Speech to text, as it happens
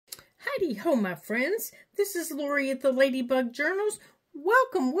Howdy ho, my friends. This is Lori at the Ladybug Journals.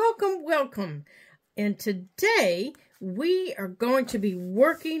 Welcome, welcome, welcome. And today we are going to be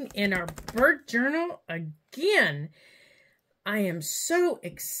working in our bird journal again. I am so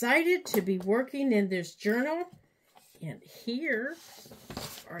excited to be working in this journal. And here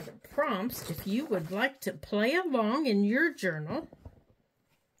are the prompts if you would like to play along in your journal.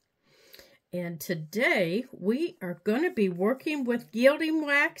 And today we are going to be working with gilding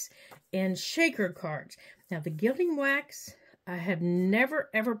wax and shaker cards. Now the gilding wax I have never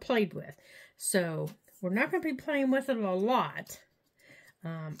ever played with, so we're not going to be playing with it a lot.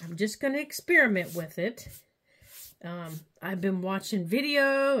 I'm just going to experiment with it. I've been watching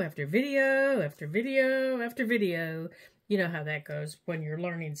video after video after video after video. You know how that goes when you're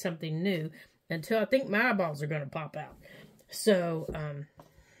learning something new, until I think my eyeballs are going to pop out. So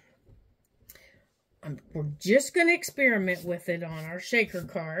we're just going to experiment with it on our shaker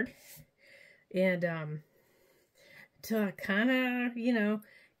card. And until I kind of,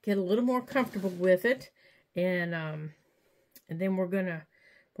 get a little more comfortable with it. And then we're going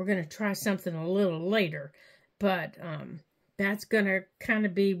to try something a little later. But that's going to kind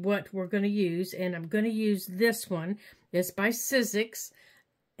of be what we're going to use. And I'm going to use this one. It's by Sizzix.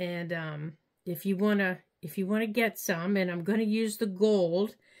 And if you want to get some, and I'm going to use the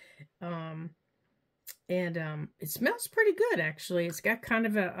gold. And it smells pretty good, actually. It's got kind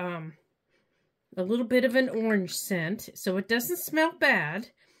of a little bit of an orange scent, so it doesn't smell bad.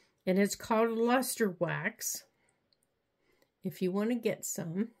 And it's called luster wax. If you want to get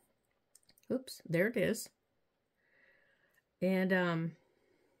some. Oops, there it is. And,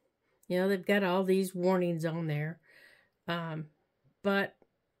 they've got all these warnings on there. But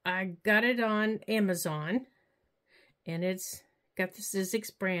I got it on Amazon. And it's got the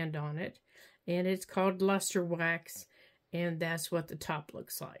Sizzix brand on it. And it's called luster wax, and that's what the top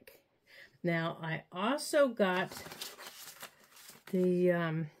looks like. Now, I also got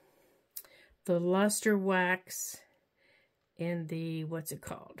the luster wax in the, what's it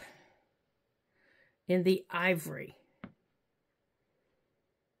called? In the ivory.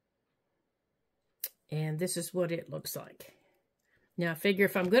 And this is what it looks like. Now, I figure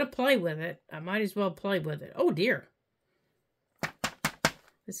if I'm going to play with it, I might as well play with it. Oh, dear.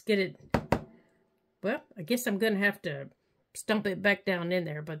 Let's get it. Well, I guess I'm going to have to stump it back down in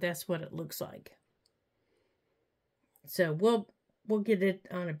there, but that's what it looks like. So we'll get it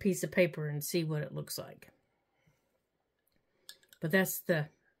on a piece of paper and see what it looks like. But that's the,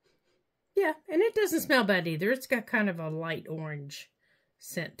 yeah, and it doesn't smell bad either. It's got kind of a light orange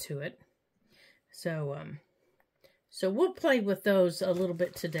scent to it. So, so we'll play with those a little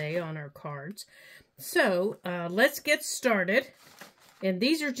bit today on our cards. So, let's get started. And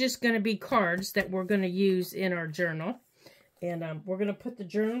these are just going to be cards that we're going to use in our journal. And we're going to put the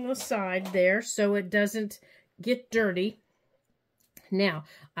journal aside there so it doesn't get dirty. Now,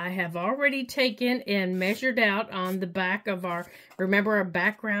 I have already taken and measured out on the back of our, remember our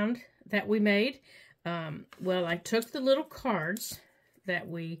background that we made? Well, I took the little cards that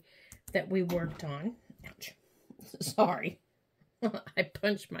we worked on. Ouch. Sorry. I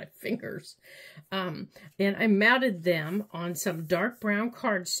punched my fingers. And I mounted them on some dark brown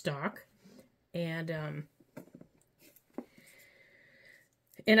cardstock. And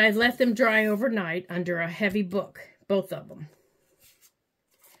I let them dry overnight under a heavy book, both of them.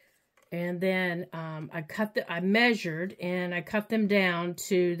 And then I measured and I cut them down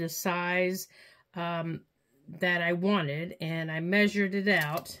to the size that I wanted. And I measured it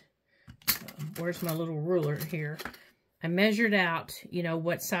out. Where's my little ruler here? I measured out,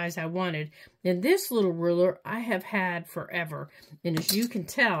 what size I wanted. And this little ruler I have had forever. And as you can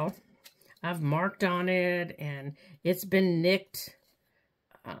tell, I've marked on it and it's been nicked.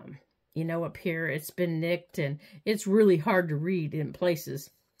 Up here, it's been nicked and it's really hard to read in places.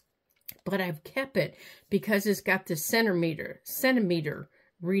 But I've kept it because it's got the centimeter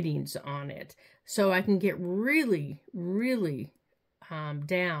readings on it. So I can get really, really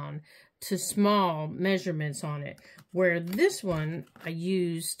down to small measurements on it, where this one I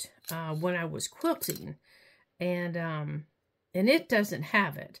used when I was quilting, and it doesn't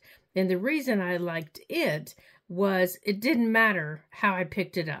have it. And the reason I liked it was it didn't matter how I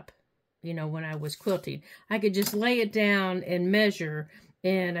picked it up, when I was quilting. I could just lay it down and measure,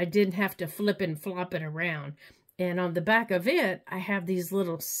 and I didn't have to flip and flop it around. And on the back of it, I have these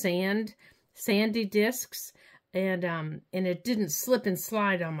little sandy discs. And it didn't slip and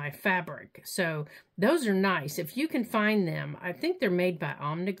slide on my fabric. So those are nice. If you can find them, I think they're made by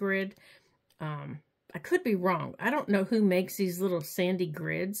Omnigrid. I could be wrong. I don't know who makes these little sandy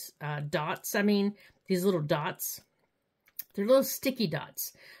grids, dots. I mean, these little dots. They're little sticky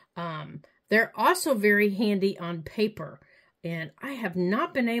dots. They're also very handy on paper, and I have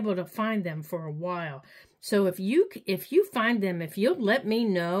not been able to find them for a while. So if you find them, if you'll let me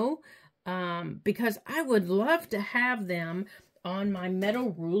know, because I would love to have them on my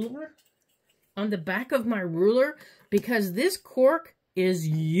metal ruler, on the back of my ruler, because this cork is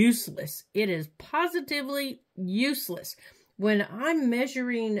useless. It is positively useless. When I'm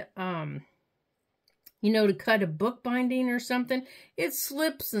measuring, you know, to cut a book binding or something, it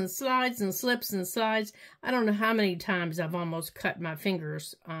slips and slides and slips and slides. I don't know how many times I've almost cut my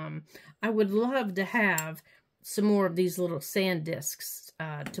fingers. I would love to have some more of these little sand discs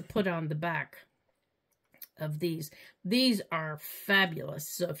to put on the back of these. These are fabulous.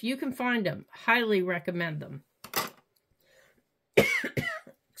 So if you can find them, highly recommend them.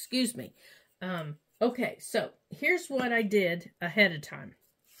 Excuse me. Okay, so here's what I did ahead of time.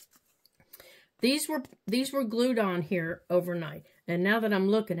 These were glued on here overnight. And now that I'm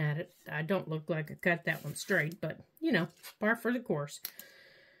looking at it, I don't look like I cut that one straight, but, you know, par for the course.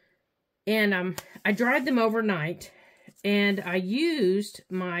 And I dried them overnight, and I used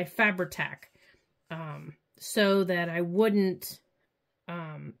my Fabri-Tac so that I wouldn't,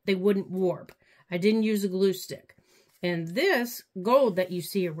 they wouldn't warp. I didn't use a glue stick. And this gold that you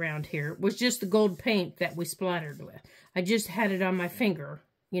see around here was just the gold paint that we splattered with. I just had it on my finger,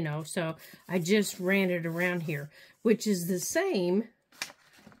 you know, so I just ran it around here, which is the same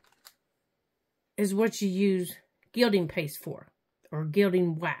as what you use gilding paste for, or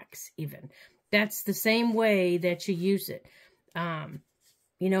gilding wax even. That's the same way that you use it.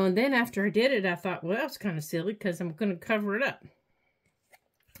 You know, and then after I did it, I thought, well, that's kind of silly because I'm going to cover it up.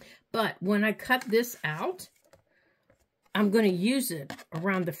 But when I cut this out, I'm going to use it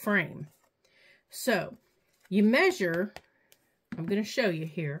around the frame. So you measure, I'm going to show you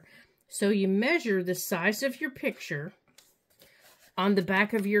here. So you measure the size of your picture on the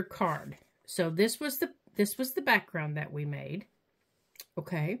back of your card. So this was the background that we made.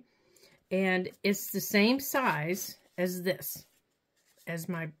 Okay. And it's the same size as this, as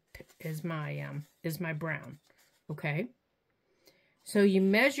my brown. Okay. So you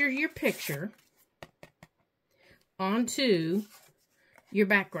measure your picture onto your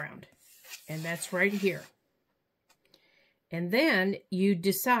background, and that's right here. And then you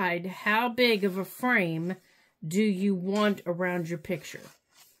decide how big of a frame do you want around your picture.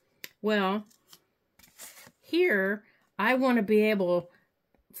 Well, here I want to be able,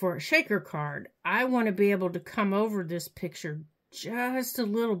 for a shaker card, I want to be able to come over this picture just a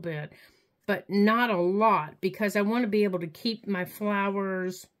little bit, but not a lot, because I want to be able to keep my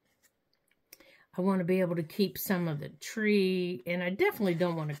flowers. I want to be able to keep some of the tree, and I definitely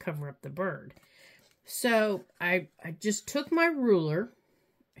don't want to cover up the bird. So I just took my ruler.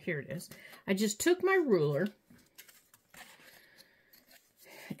 Here it is. I just took my ruler,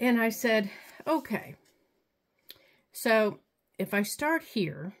 and I said, okay, so if I start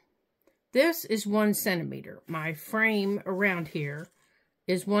here, this is 1 centimeter. My frame around here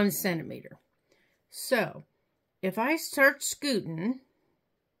is 1 centimeter. So if I start scooting,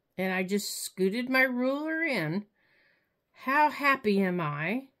 and I just scooted my ruler in, how happy am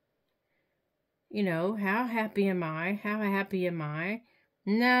I? You know, how happy am I? How happy am I?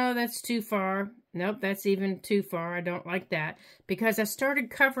 No, that's too far. Nope, that's even too far. I don't like that, because I started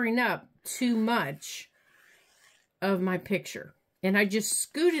covering up too much of my picture. And I just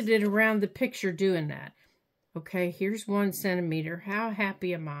scooted it around the picture doing that. Okay, here's 1 centimeter. How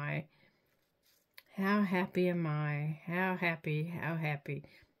happy am I? How happy am I? How happy? How happy?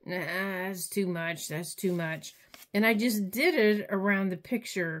 Nah, that's too much. That's too much. And I just did it around the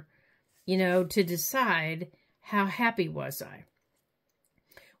picture, you know, to decide how happy was I.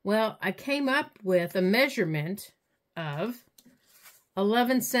 Well, I came up with a measurement of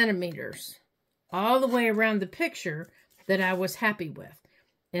 11 centimeters all the way around the picture that I was happy with.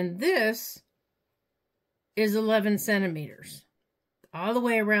 And this is 11 centimeters all the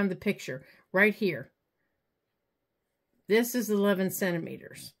way around the picture right here. This is 11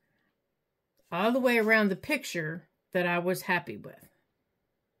 centimeters all the way around the picture that I was happy with.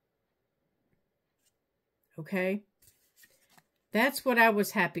 Okay? That's what I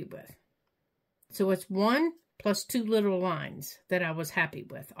was happy with. So it's 1 plus 2 little lines that I was happy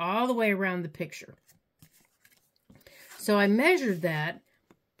with all the way around the picture. So I measured that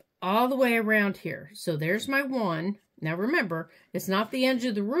all the way around here. So there's my 1. Now remember, it's not the edge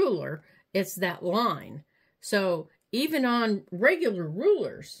of the ruler, it's that line. So even on regular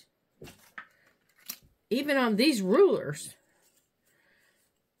rulers, even on these rulers,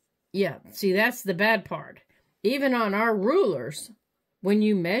 yeah, see, that's the bad part. Even on our rulers, when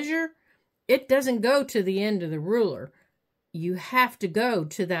you measure, it doesn't go to the end of the ruler. you have to go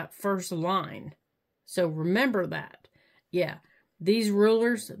to that first line. So remember that. Yeah, these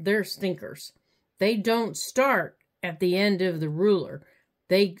rulers, they're stinkers. They don't start at the end of the ruler.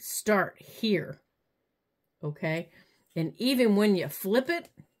 They start here. Okay? And even when you flip it,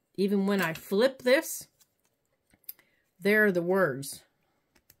 even when I flip this, there are the words.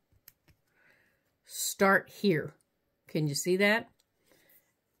 Start here. Can you see that?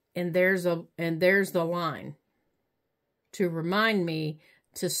 And there's the line to remind me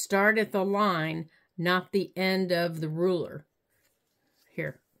to start at the line, not the end of the ruler.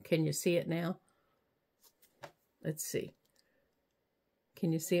 Here, can you see it now? Let's see.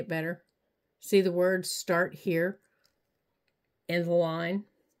 Can you see it better? See the words start here and the line?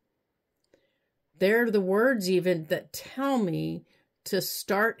 They're the words even that tell me to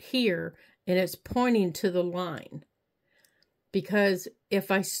start here, and it's pointing to the line. Because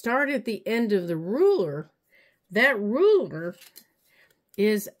if I start at the end of the ruler, that ruler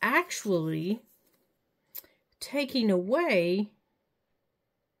is actually taking away,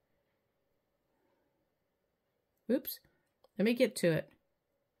 oops, let me get to it,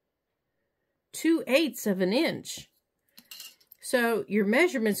 2/8 of an inch. So your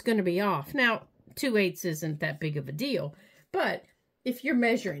measurement's going to be off. Now, 2/8 isn't that big of a deal, but if you're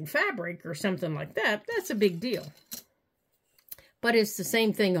measuring fabric or something like that, that's a big deal. But it's the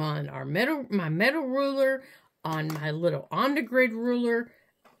same thing on my metal ruler, on my little on-the-grid ruler.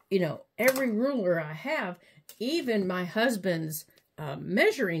 You know, every ruler I have, even my husband's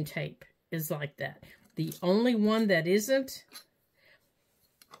measuring tape is like that. The only one that isn't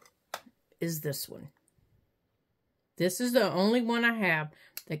is this one. This is the only one I have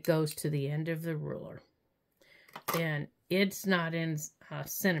that goes to the end of the ruler. And it's not in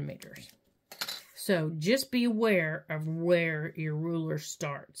centimeters. So just be aware of where your ruler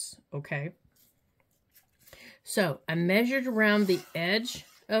starts, okay? So I measured around the edge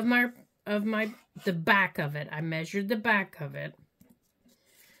of the back of it. I measured the back of it.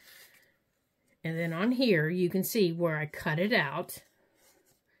 And then on here, you can see where I cut it out.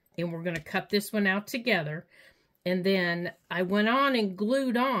 And we're going to cut this one out together. And then I went on and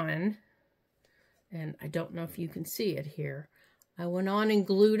glued on, and I don't know if you can see it here. I went on and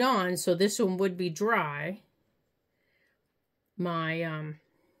glued on, so this one would be dry. My,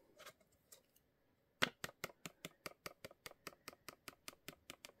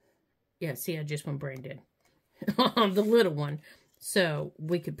 yeah, see, I just went brain dead on the little one. So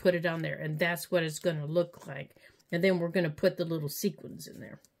we could put it on there, and that's what it's going to look like. And then we're going to put the little sequins in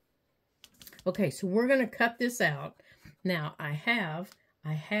there. Okay, so we're going to cut this out. Now, I had,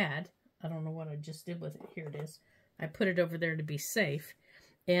 I don't know what I just did with it. Here it is. I put it over there to be safe.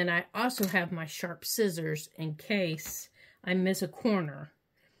 And I also have my sharp scissors in case I miss a corner.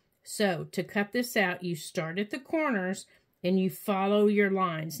 So, to cut this out, you start at the corners and you follow your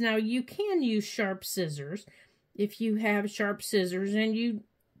lines. Now, you can use sharp scissors if you have sharp scissors and you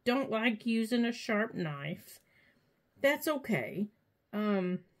don't like using a sharp knife. That's okay.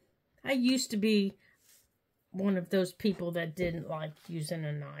 I used to be one of those people that didn't like using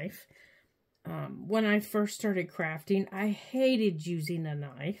a knife. When I first started crafting, I hated using a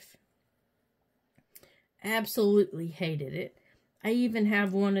knife. Absolutely hated it. I even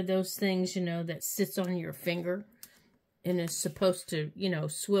have one of those things, you know, that sits on your finger and is supposed to, you know,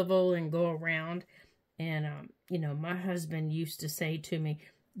 swivel and go around. And, you know, my husband used to say to me,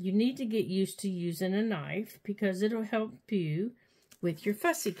 you need to get used to using a knife because it'll help you with your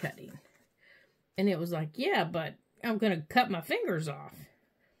fussy cutting. And it was like, yeah, but I'm going to cut my fingers off.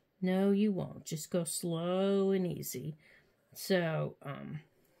 No, you won't. Just go slow and easy. So,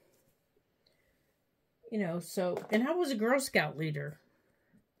 you know, so, and I was a Girl Scout leader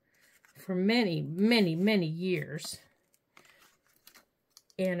for many, many, many years.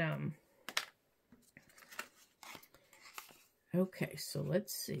 And, okay, so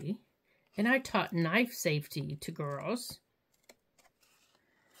let's see. And I taught knife safety to girls.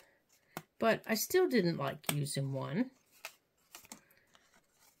 But I still didn't like using one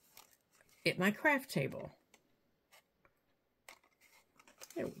at my craft table.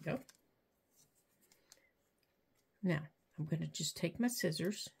 There we go. Now, I'm going to just take my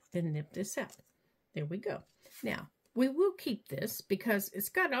scissors and nip this out. There we go. Now, we will keep this because it's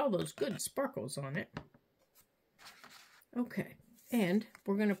got all those good sparkles on it. Okay, and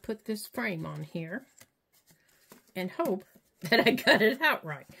we're going to put this frame on here and hope that I cut it out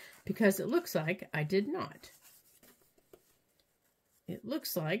right, because it looks like I did not. It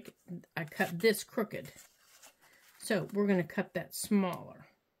looks like I cut this crooked. So we're going to cut that smaller.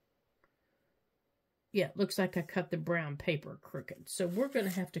 Yeah, it looks like I cut the brown paper crooked. So we're going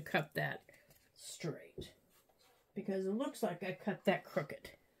to have to cut that straight. because it looks like I cut that crooked.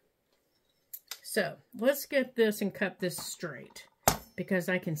 So let's get this and cut this straight, because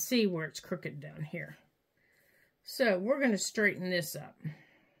I can see where it's crooked down here. So we're going to straighten this up.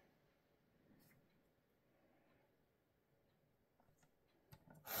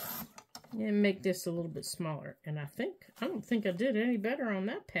 And make this a little bit smaller. And I don't think I did any better on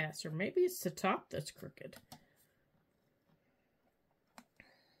that pass, or maybe it's the top that's crooked.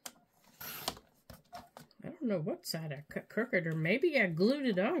 I don't know what side I cut crooked, or maybe I glued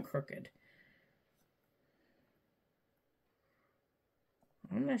it on crooked.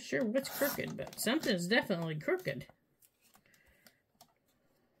 I'm not sure what's crooked, but something's definitely crooked.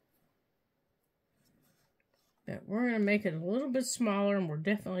 But we're going to make it a little bit smaller, and we're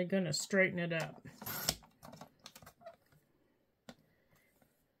definitely going to straighten it up.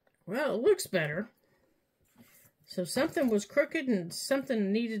 Well, it looks better. So something was crooked and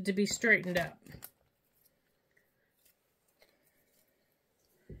something needed to be straightened up.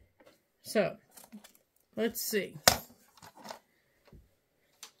 So, let's see.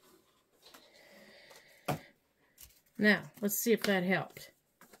 Now, let's see if that helped.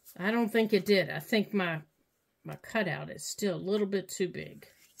 I don't think it did. I think my cutout is still a little bit too big.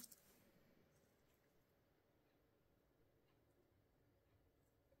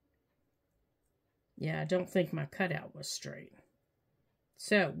 Yeah, I don't think my cutout was straight.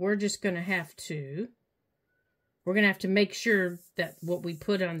 So, we're just going to have to... We're going to have to make sure that what we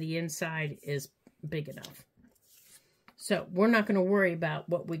put on the inside is big enough. So, we're not going to worry about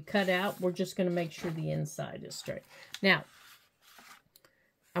what we cut out. We're just going to make sure the inside is straight. Now,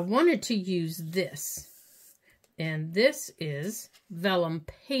 I wanted to use this. And this is vellum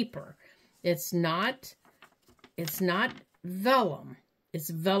paper. It's not vellum. It's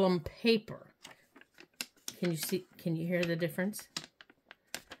vellum paper. Can you hear the difference?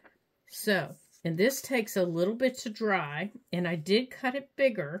 So, and this takes a little bit to dry, and I did cut it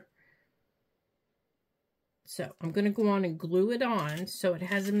bigger. So I'm going to go on and glue it on so it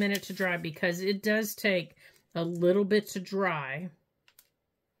has a minute to dry, because it does take a little bit to dry.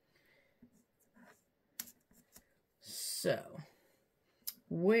 So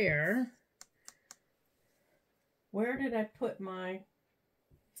where did I put my,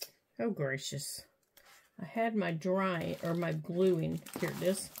 oh gracious, I had my drying, or my gluing, here it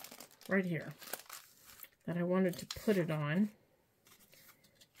is, right here, that I wanted to put it on.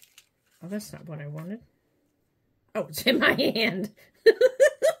 Oh, that's not what I wanted. Oh, it's in my hand.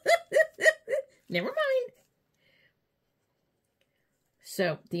 Never mind.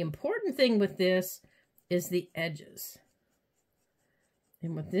 So, the important thing with this is the edges.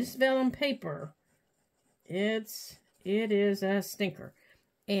 And with this vellum paper, it is a stinker.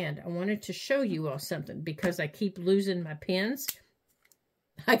 And I wanted to show you all something, because I keep losing my pins.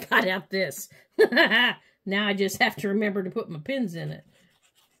 I got out this. Now I just have to remember to put my pins in it.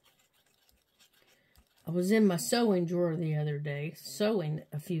 I was in my sewing drawer the other day, sewing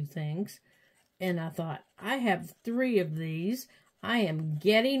a few things, and I thought, I have 3 of these. I am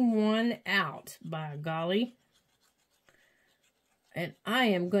getting one out, by golly. And I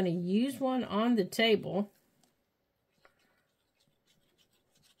am going to use one on the table.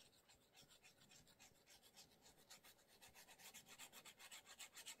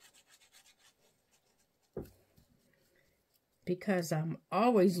 Because I'm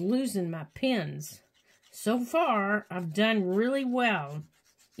always losing my pins. So far, I've done really well,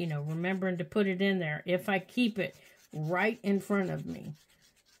 you know, remembering to put it in there if I keep it right in front of me.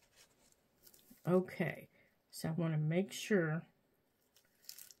 Okay, so I want to make sure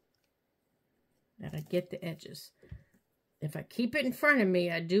that I get the edges. If I keep it in front of me,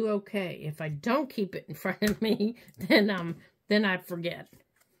 I do okay. If I don't keep it in front of me, then I forget.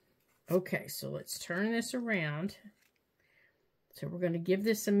 Okay, so let's turn this around. So we're going to give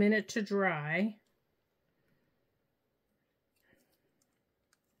this a minute to dry.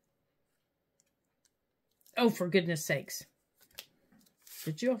 Oh, for goodness sakes.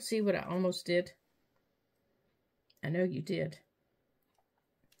 Did you all see what I almost did? I know you did.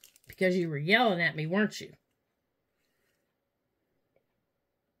 Because you were yelling at me, weren't you?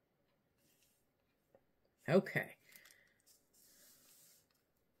 Okay.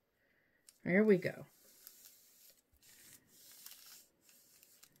 There we go.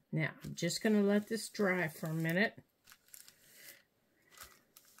 Now, I'm just going to let this dry for a minute.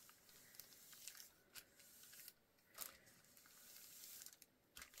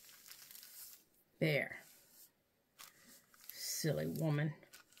 There. Silly woman.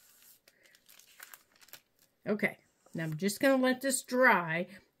 Okay, now I'm just going to let this dry,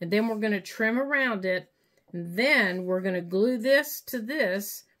 and then we're going to trim around it, and then we're going to glue this to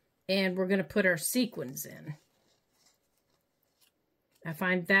this, and we're going to put our sequins in. I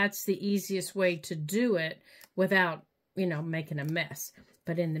find that's the easiest way to do it without, you know, making a mess.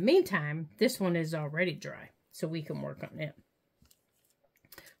 But in the meantime, this one is already dry, so we can work on it.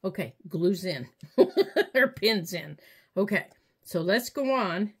 Okay, glue's in, or pin's in. Okay, so let's go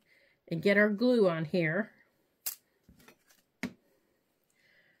on and get our glue on here.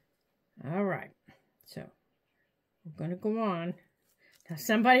 All right, so we're going to go on. Now,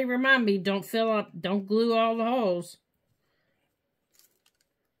 somebody remind me, don't glue all the holes.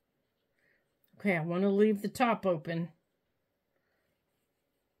 Okay, I want to leave the top open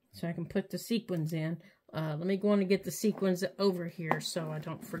so I can put the sequins in. Let me go on and get the sequins over here so I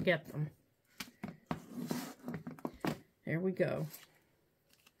don't forget them. There we go.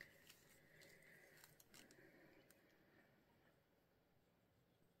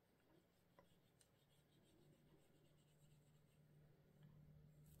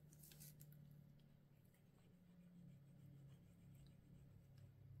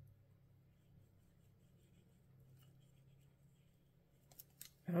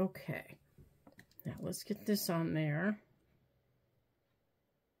 Okay, now let's get this on there.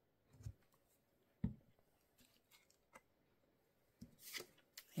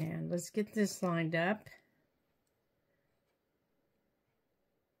 And let's get this lined up.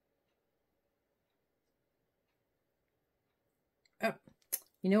 Oh,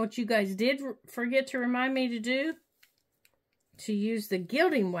 you know what you guys did forget to remind me to do? To use the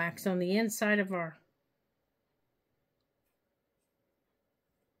gilding wax on the inside of our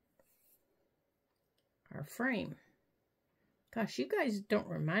frame. Gosh, you guys don't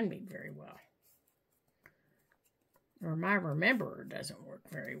remind me very well. Or my rememberer doesn't work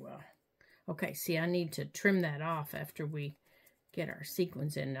very well. Okay, see, I need to trim that off after we get our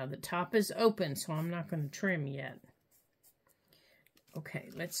sequins in. Now, the top is open, so I'm not going to trim yet. Okay,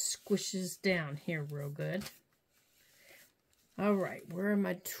 let's squish this down here real good. All right, where are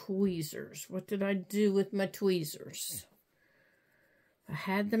my tweezers? What did I do with my tweezers? I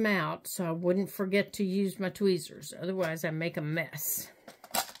had them out so I wouldn't forget to use my tweezers. Otherwise, I make a mess.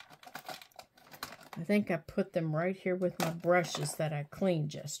 I think I put them right here with my brushes that I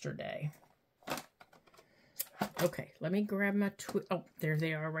cleaned yesterday. Okay, let me grab my oh, there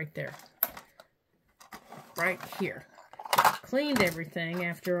they are right there. Right here. I cleaned everything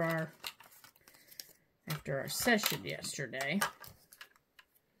after our session yesterday.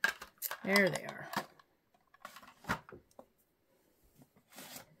 There they are.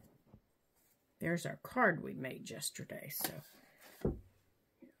 There's our card we made yesterday, so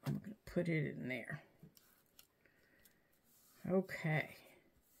I'm going to put it in there. Okay.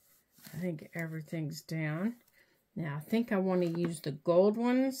 I think everything's down. Now, I think I want to use the gold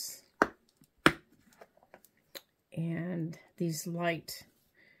ones and these light,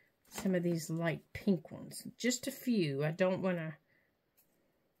 some of these light pink ones. Just a few. I don't want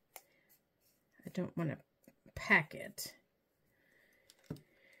to pack it.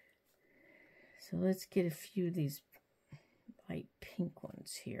 So let's get a few of these light pink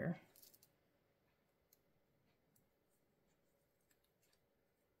ones here.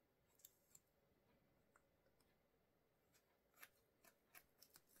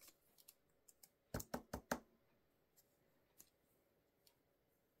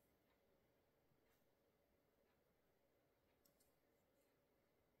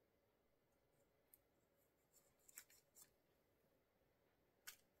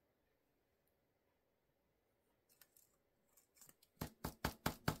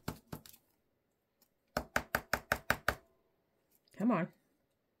 Come on.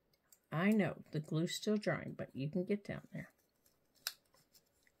 I know the glue's still drying, but you can get down there.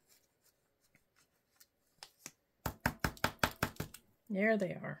 There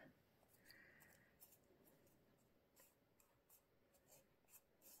they are.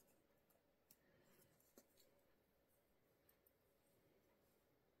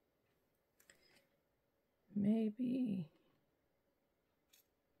 Maybe.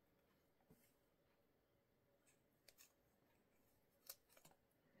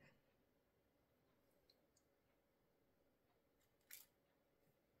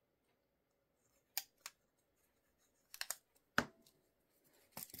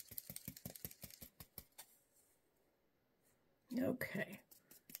 Okay.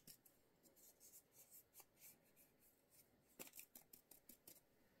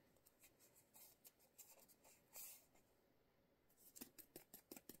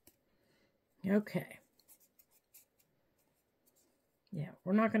 Okay. Yeah,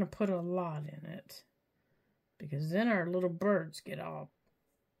 we're not going to put a lot in it because then our little birds get all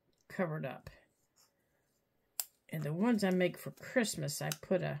covered up. And the ones I make for Christmas, I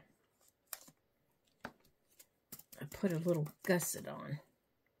put a I put a little gusset on.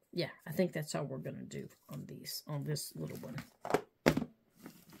 Yeah, I think that's all we're going to do on these, on this little one.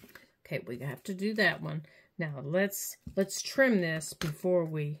 Okay, we have to do that one. Now, let's trim this before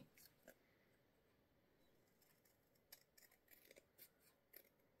we...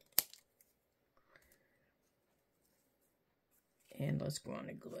 And let's go on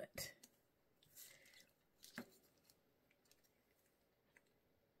and glue it.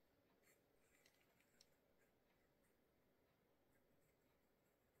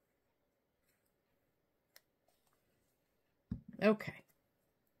 Okay.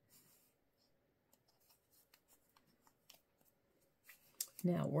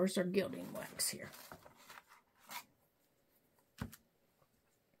 Now, where's our gilding wax here?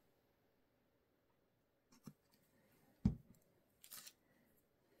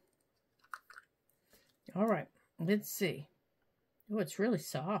 All right, let's see. Oh, it's really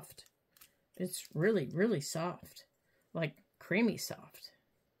soft. It's really, really soft. Like creamy soft.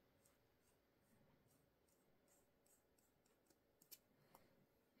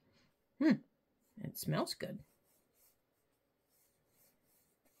 It smells good.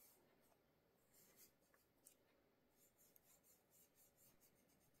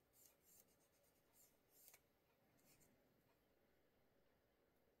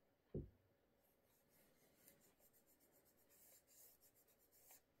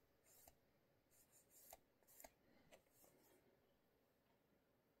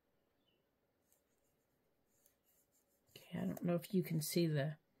 Okay, I don't know if you can see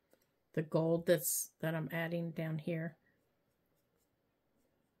the gold that I'm adding down here.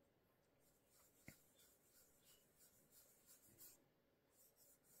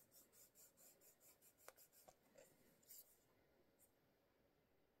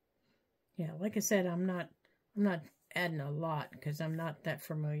 Yeah, like I said, I'm not adding a lot because I'm not that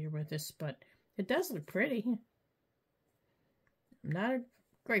familiar with this, but it does look pretty. I'm not a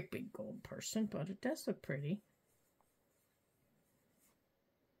great big gold person, but it does look pretty.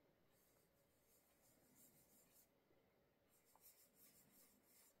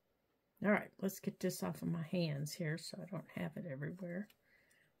 All right, let's get this off of my hands here so I don't have it everywhere.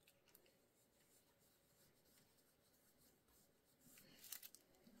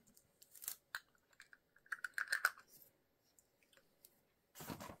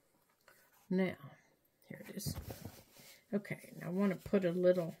 Now, here it is. Okay, now I want to put a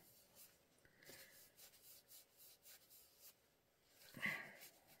little...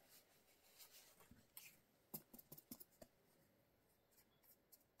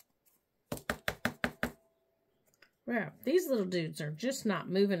 Wow, these little dudes are just not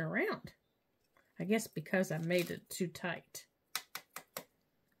moving around. I guess because I made it too tight.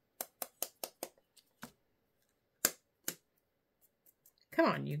 Come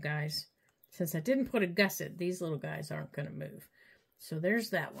on, you guys. Since I didn't put a gusset, these little guys aren't going to move. So there's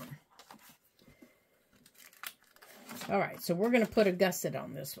that one. All right, so we're going to put a gusset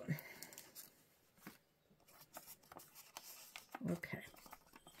on this one. Okay,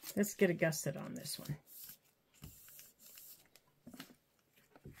 let's get a gusset on this one.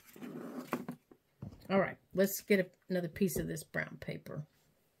 All right, let's get another piece of this brown paper.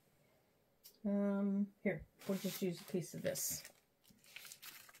 Here, we'll just use a piece of this.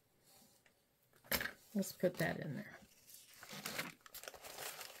 Let's put that in there.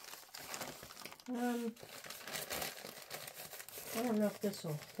 I don't know if this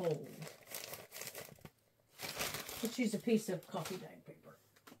will hold. Let's use a piece of coffee dyed paper.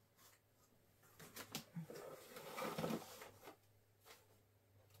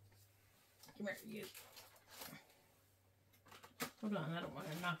 Come here, you. Hold on, I don't want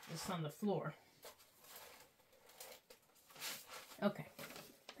to knock this on the floor. Okay.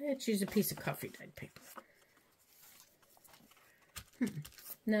 Let's use a piece of coffee dyed paper.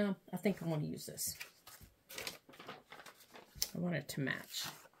 No, I think I want to use this. I want it to match.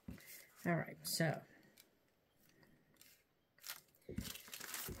 All right, so.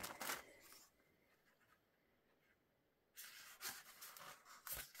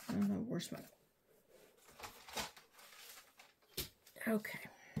 Where's my... Okay.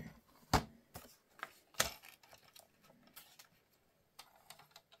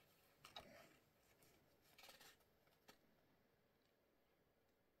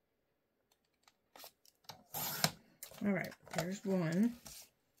 All right, there's one.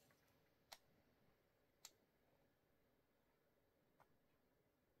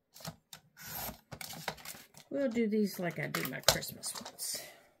 We'll do these like I do my Christmas ones.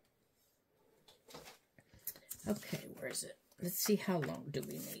 Okay, where is it? Let's see, how long do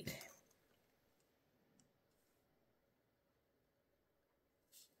we need?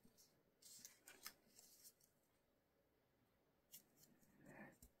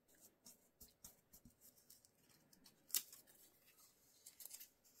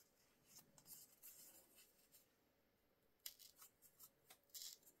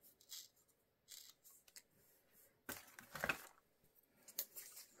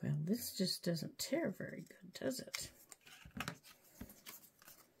 Well, this just doesn't tear very good, does it?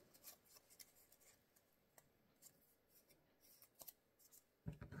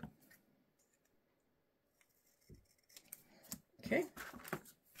 Okay.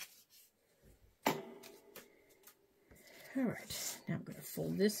 All right, now I'm going to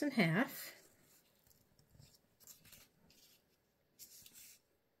fold this in half.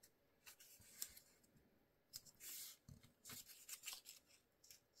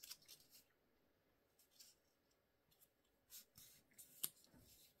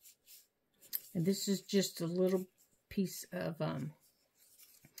 And this is just a little piece of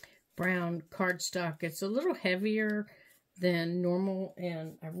brown cardstock. It's a little heavier than normal,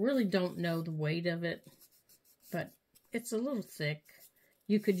 and I really don't know the weight of it, but it's a little thick.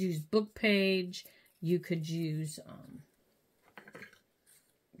 You could use book page. You could use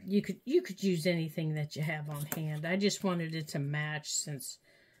you could use anything that you have on hand. I just wanted it to match since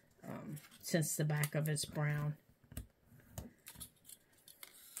the back of it's brown.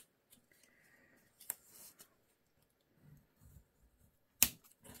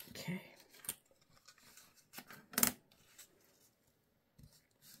 Okay.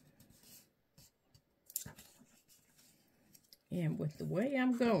 And with the way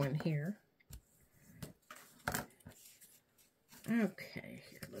I'm going here, okay,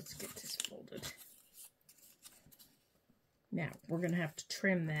 here, let's get this folded. Now, we're going to have to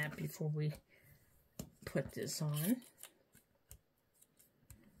trim that before we put this on.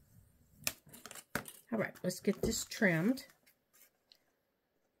 All right, let's get this trimmed.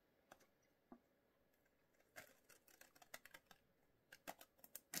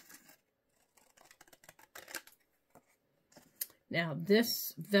 Now,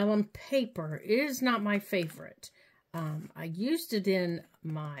 this vellum paper is not my favorite. I used it in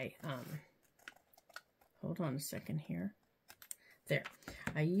my, hold on a second here. There.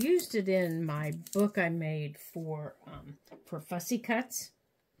 I used it in my book I made for fussy cuts.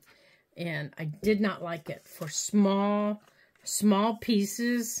 And I did not like it for small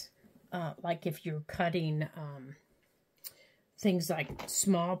pieces. Like if you're cutting things like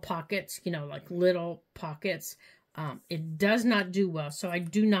small pockets, you know, like little pockets. It does not do well, so I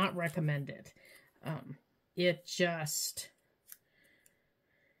do not recommend it. It just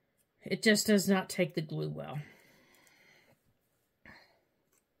does not take the glue well.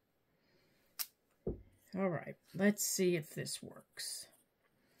 All right, let's see if this works.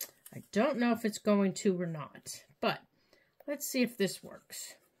 I don't know if it's going to or not, but let's see if this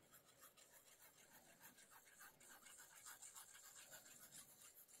works.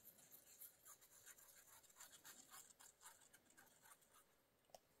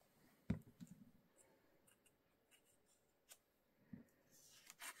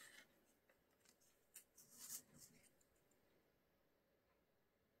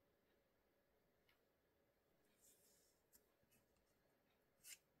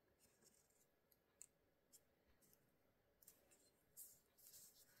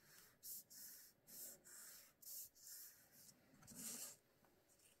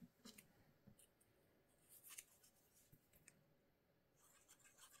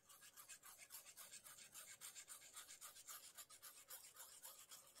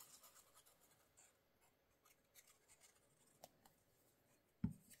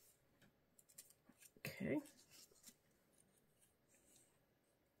 Okay.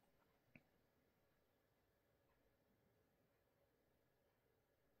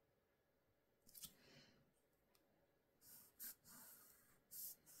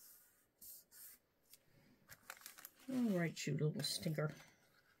 All right, you little stinker.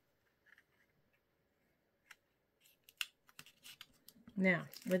 Now,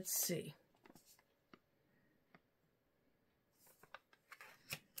 let's see.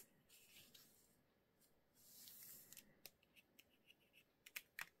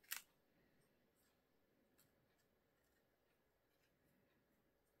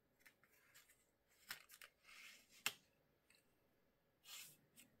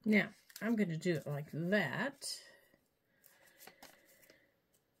 Now, I'm going to do it like that.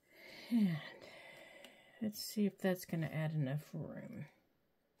 And let's see if that's going to add enough room.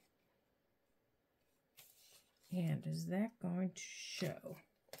 And is that going to show?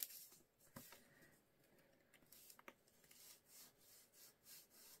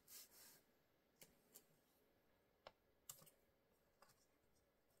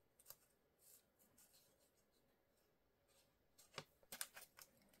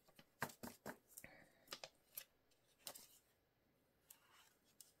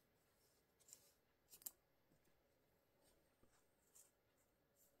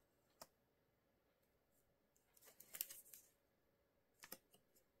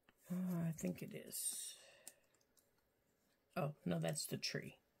 I think it is. Oh, no, that's the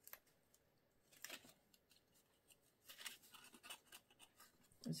tree.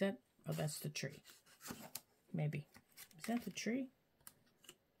 Is that? Oh, that's the tree. Maybe. Is that the tree?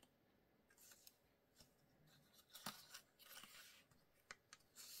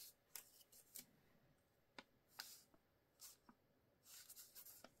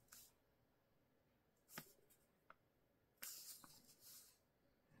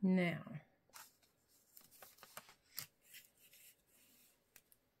 Now,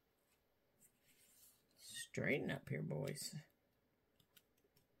 straighten up here, boys.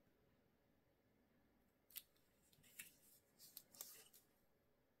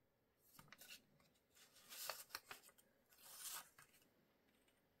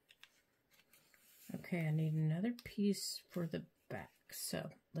 Okay, I need another piece for the back. So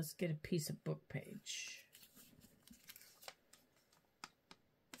let's get a piece of book page.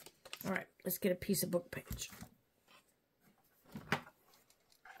 All right, let's get a piece of book page.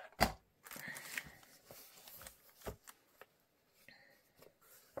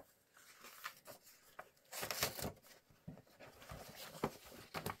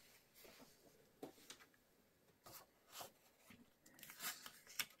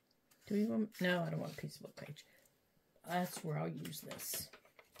 Do we want? No, I don't want a piece of book page. That's where I'll use this.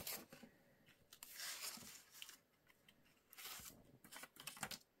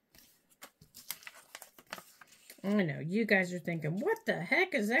 I know, you guys are thinking, what the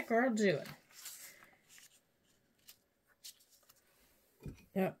heck is that girl doing?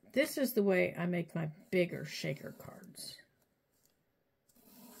 Now, this is the way I make my bigger shaker cards.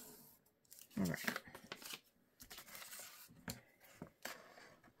 All right.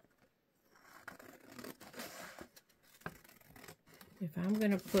 If I'm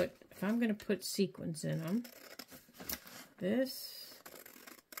gonna put sequins in them, this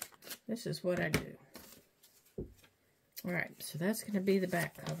is what I do. All right, so that's going to be the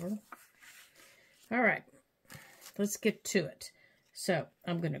back cover. All right, let's get to it. So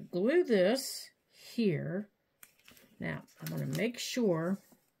I'm going to glue this here. Now, I want to make sure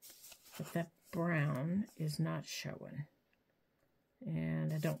that that brown is not showing.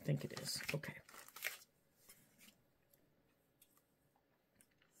 And I don't think it is. Okay.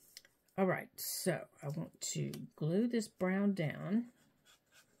 All right, so I want to glue this brown down.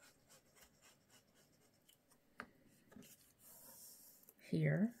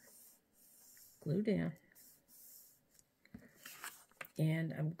 Here, glue down,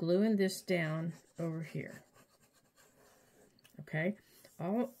 and I'm gluing this down over here. Okay,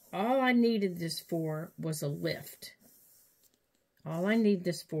 all I needed this for was a lift. All I need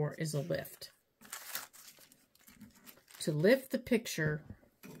this for is a lift. To lift the picture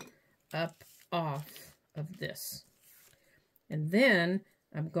up off of this. And then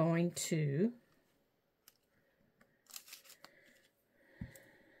I'm going to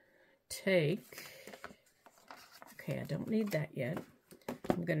take, okay, I don't need that yet.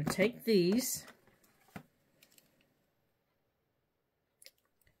 I'm going to take these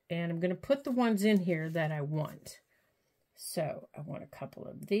and I'm going to put the ones in here that I want. So I want a couple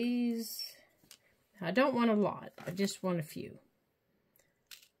of these. I don't want a lot. I just want a few.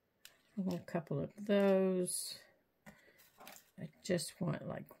 I want a couple of those. I just want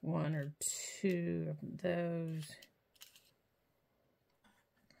like one or two of those.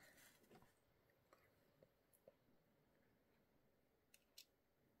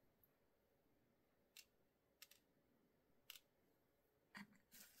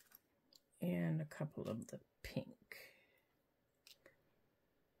 And a couple of the pink.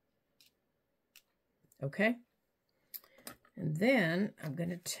 Okay? And then I'm going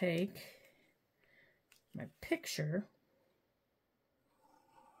to take my picture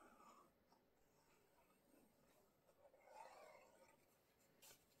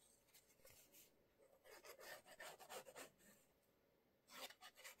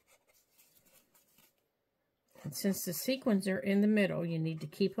and since the sequins are in the middle, you need to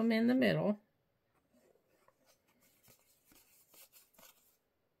keep them in the middle.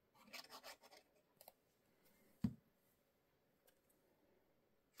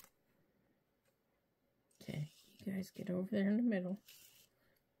 Okay, you guys get over there in the middle.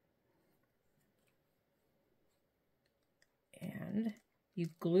 And you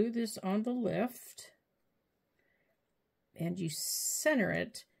glue this on the lift. And you center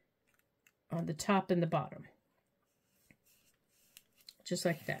it on the top and the bottom. Just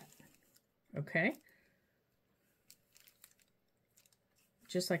like that. Okay?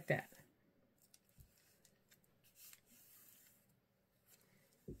 Just like that.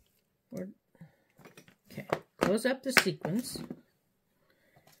 Okay, close up the sequins.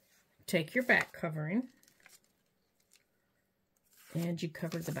 take your back covering and you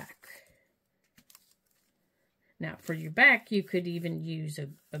cover the back. Now, for your back, you could even use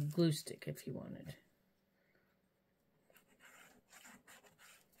a glue stick if you wanted.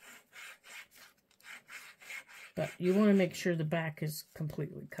 But you want to make sure the back is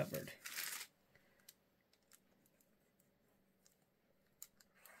completely covered.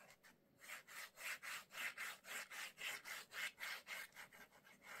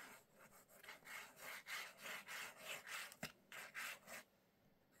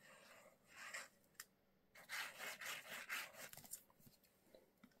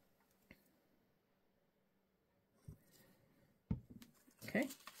 Okay.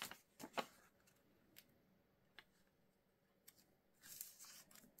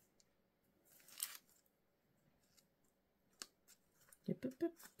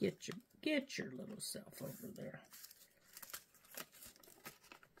 Get your little self over there.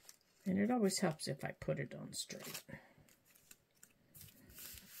 And it always helps if I put it on straight.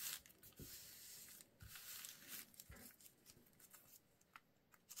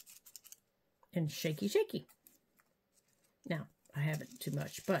 And shaky, shaky. Now, I haven't too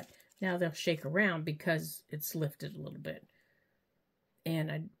much, but now they'll shake around because it's lifted a little bit.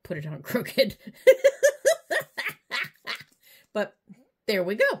 And I put it on crooked. But there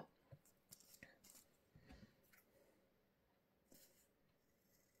we go.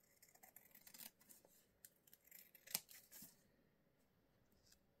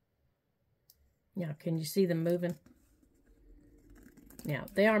 Now, can you see them moving? Now,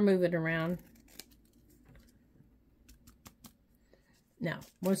 they are moving around. Now,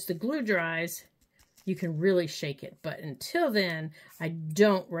 once the glue dries, you can really shake it. But until then, I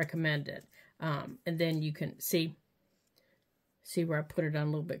don't recommend it. And then you can see where I put it on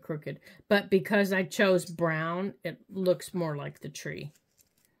a little bit crooked. But because I chose brown, it looks more like the tree.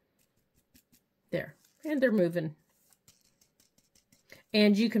 There. And they're moving.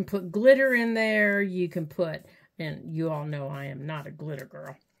 And you can put glitter in there. You can put, and you all know I am not a glitter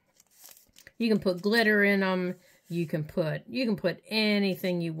girl. You can put glitter in them. You can put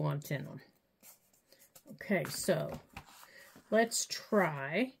anything you want in them. Okay, so let's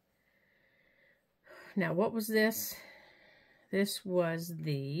try. Now, what was this? This was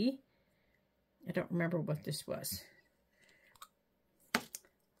the, I don't remember what this was.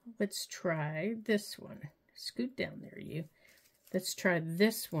 Let's try this one. Scoot down there, you. Let's try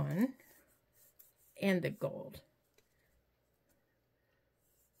this one and the gold.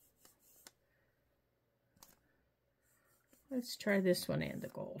 Let's try this one and the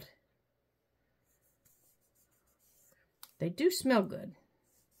gold. They do smell good.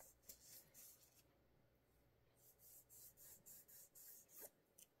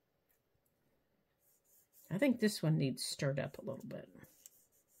 I think this one needs stirred up a little bit.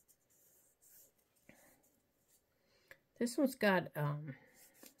 This one's got,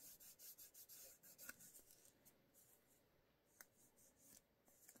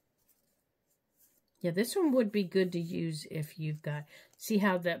 yeah, this one would be good to use if you've got, see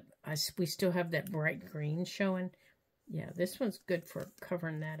how that, we still have that bright green showing? Yeah, this one's good for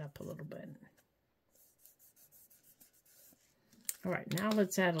covering that up a little bit. All right, now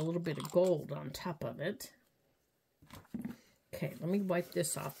let's add a little bit of gold on top of it. Okay, let me wipe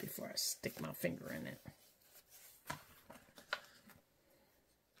this off before I stick my finger in it.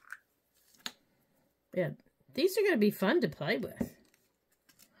 Yeah, these are going to be fun to play with.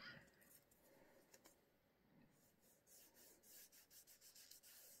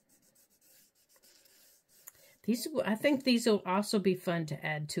 These, I think these will also be fun to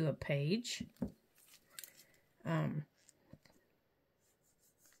add to a page. And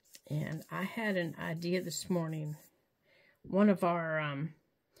I had an idea this morning. One of our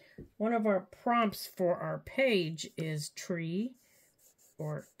prompts for our page is tree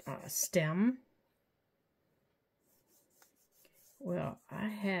or stem. Well, I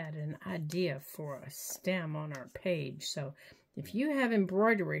had an idea for a stem on our page. So if you have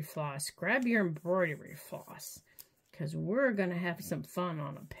embroidery floss, grab your embroidery floss because we're going to have some fun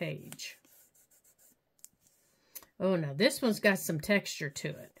on a page. Oh, now this one's got some texture to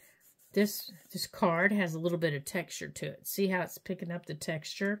it. This card has a little bit of texture to it. See how it's picking up the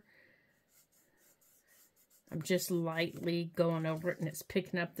texture? I'm just lightly going over it and it's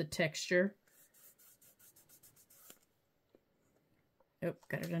picking up the texture. Oh,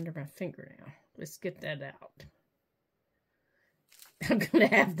 got it under my finger now. Let's get that out. I'm going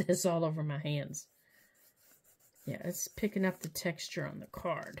to have this all over my hands. Yeah, it's picking up the texture on the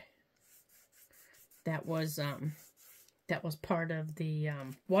card. That was part of the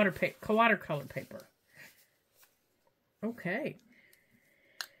watercolor paper. Okay.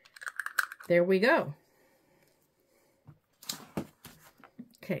 there we go.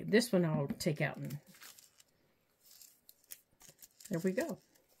 Okay, this one I'll take out and there we go.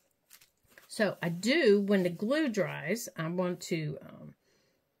 So I do, when the glue dries, I want to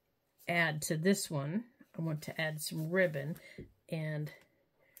add to this one. I want to add some ribbon, and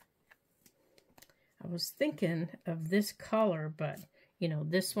I was thinking of this color, but you know,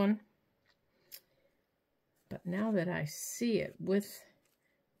 this one. But now that I see it with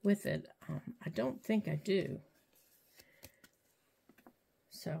it, I don't think I do.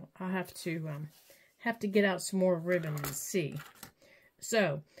 So I'll have to get out some more ribbon and see.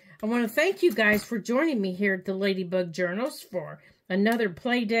 So I want to thank you guys for joining me here at the Ladybug Journals for another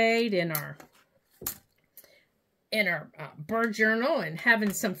play date in our bird journal and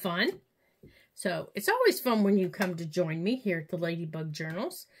having some fun. So it's always fun when you come to join me here at the Ladybug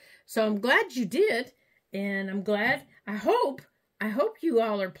Journals. So I'm glad you did, and I'm glad. I hope you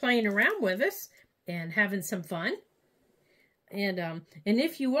all are playing around with us and having some fun. And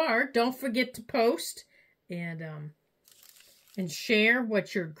if you are, don't forget to post and share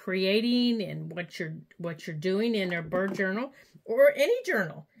what you're creating and what you're doing in our bird journal or any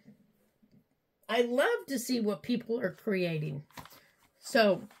journal. I love to see what people are creating.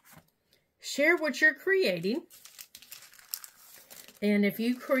 So share what you're creating. And if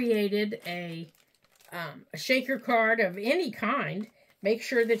you created a shaker card of any kind, make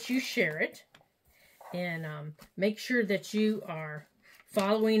sure that you share it. And make sure that you are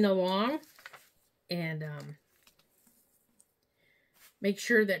following along. And make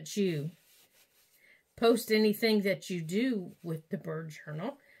sure that you post anything that you do with the bird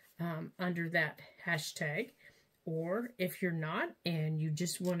journal under that hashtag. Or if you're not and you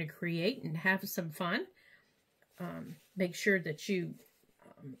just want to create and have some fun, make sure that you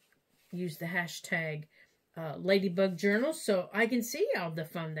use the hashtag Ladybug Journal so I can see all the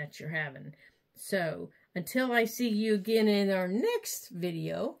fun that you're having. So until I see you again in our next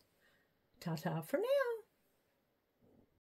video, ta-ta for now.